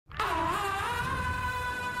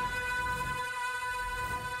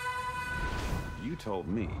You told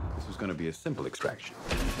me this was going to be a simple extraction.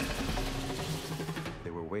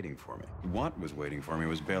 They were waiting for me. What was waiting for me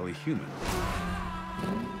was barely human.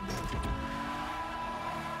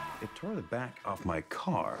 It tore the back off my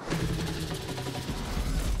car.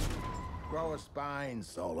 Grow a spine,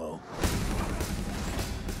 Solo.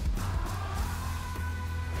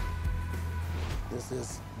 This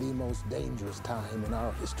is the most dangerous time in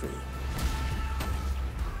our history.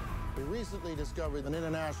 We recently discovered an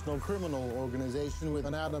international criminal organization with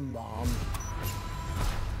an atom bomb.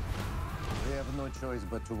 We have no choice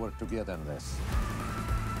but to work together on this.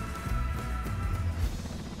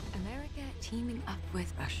 America teaming up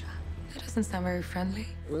with Russia. That doesn't sound very friendly.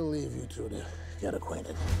 We'll leave you two to get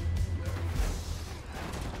acquainted.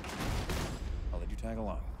 I'll let you tag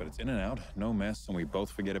along, but it's in and out, no mess, and we both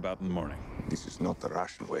forget about in the morning. This is not the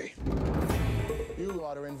Russian way. You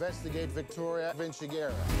ought to investigate Victoria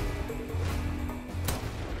Vinciguerra.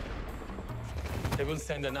 They will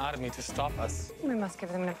send an army to stop us. We must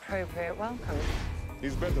give them an appropriate welcome.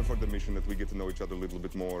 It's better for the mission that we get to know each other a little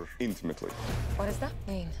bit more intimately. What does that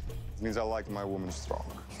mean? It means I like my woman strong.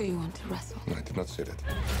 So you want to wrestle? I did not say that.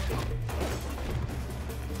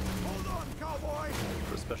 Hold on, cowboy!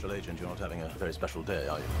 For a special agent, you're not having a very special day,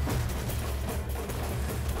 are you?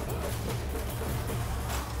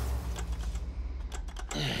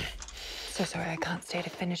 So sorry I can't stay to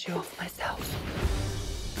finish you off myself.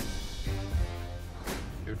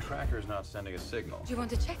 Your tracker's not sending a signal. Do you want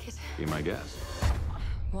to check it? Be my guest.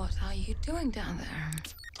 What are you doing down there?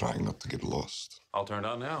 Trying not to get lost. I'll turn it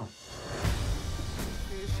on now.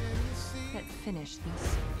 Let's finish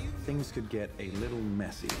this. Things could get a little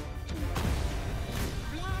messy.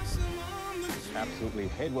 Absolutely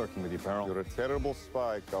hate working with you, Berkel. You're a terrible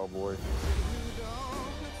spy, cowboy.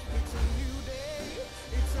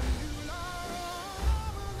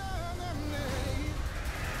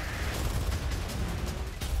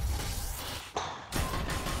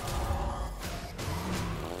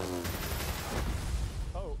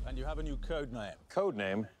 Oh, and you have a new code name. Code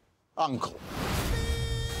name? Uncle.